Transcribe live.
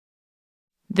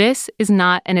This is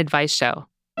not an advice show.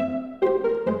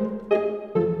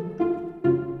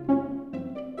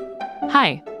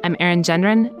 Hi, I'm Erin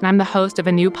Gendron, and I'm the host of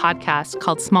a new podcast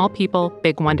called Small People,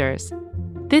 Big Wonders.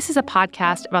 This is a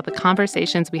podcast about the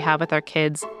conversations we have with our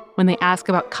kids when they ask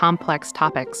about complex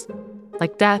topics,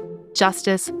 like death,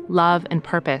 justice, love, and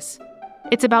purpose.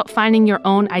 It's about finding your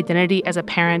own identity as a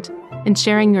parent and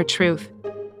sharing your truth.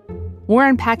 We're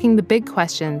unpacking the big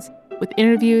questions with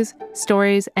interviews,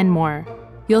 stories, and more.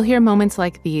 You'll hear moments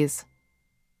like these.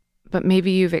 But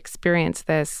maybe you've experienced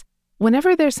this.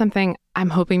 Whenever there's something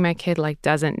I'm hoping my kid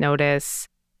doesn't notice,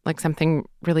 like something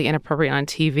really inappropriate on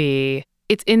TV,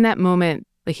 it's in that moment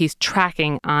he's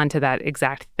tracking onto that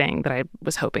exact thing that I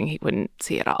was hoping he wouldn't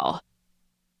see at all.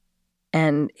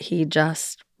 And he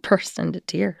just burst into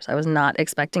tears. I was not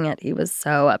expecting it. He was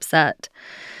so upset.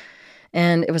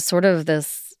 And it was sort of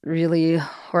this really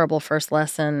horrible first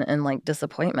lesson in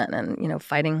disappointment and,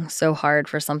 fighting so hard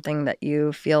for something that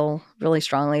you feel really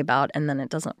strongly about, and then it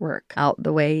doesn't work out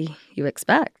the way you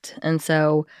expect. And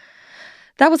so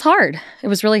that was hard. It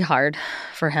was really hard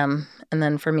for him and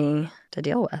then for me to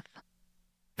deal with.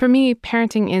 For me,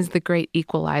 parenting is the great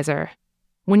equalizer.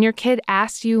 When your kid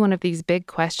asks you one of these big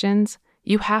questions,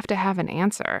 you have to have an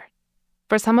answer.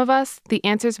 For some of us, the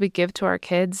answers we give to our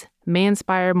kids may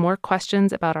inspire more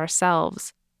questions about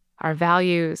ourselves, our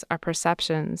values, our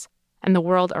perceptions, and the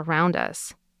world around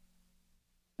us.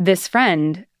 This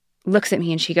friend looks at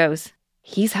me and she goes,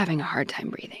 "He's having a hard time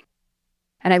breathing."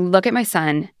 And I look at my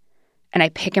son and I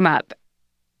pick him up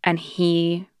and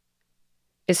he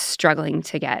is struggling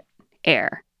to get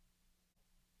air.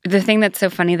 The thing that's so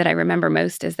funny that I remember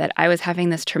most is that I was having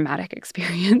this traumatic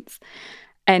experience.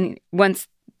 And once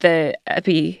the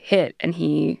epi hit and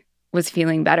he was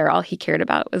feeling better, all he cared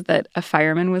about was that a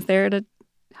fireman was there to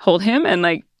hold him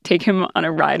and take him on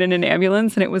a ride in an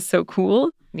ambulance. And it was so cool.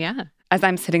 Yeah. As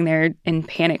I'm sitting there in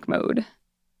panic mode.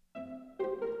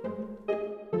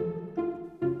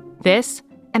 This,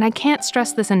 and I can't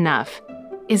stress this enough,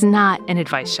 is not an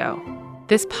advice show.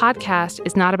 This podcast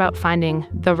is not about finding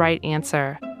the right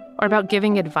answer or about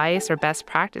giving advice or best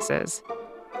practices.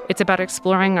 It's about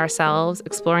exploring ourselves,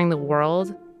 exploring the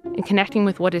world, and connecting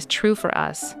with what is true for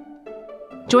us.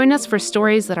 Join us for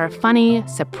stories that are funny,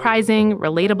 surprising,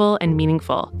 relatable, and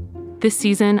meaningful. This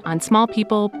season on Small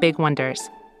People, Big Wonders.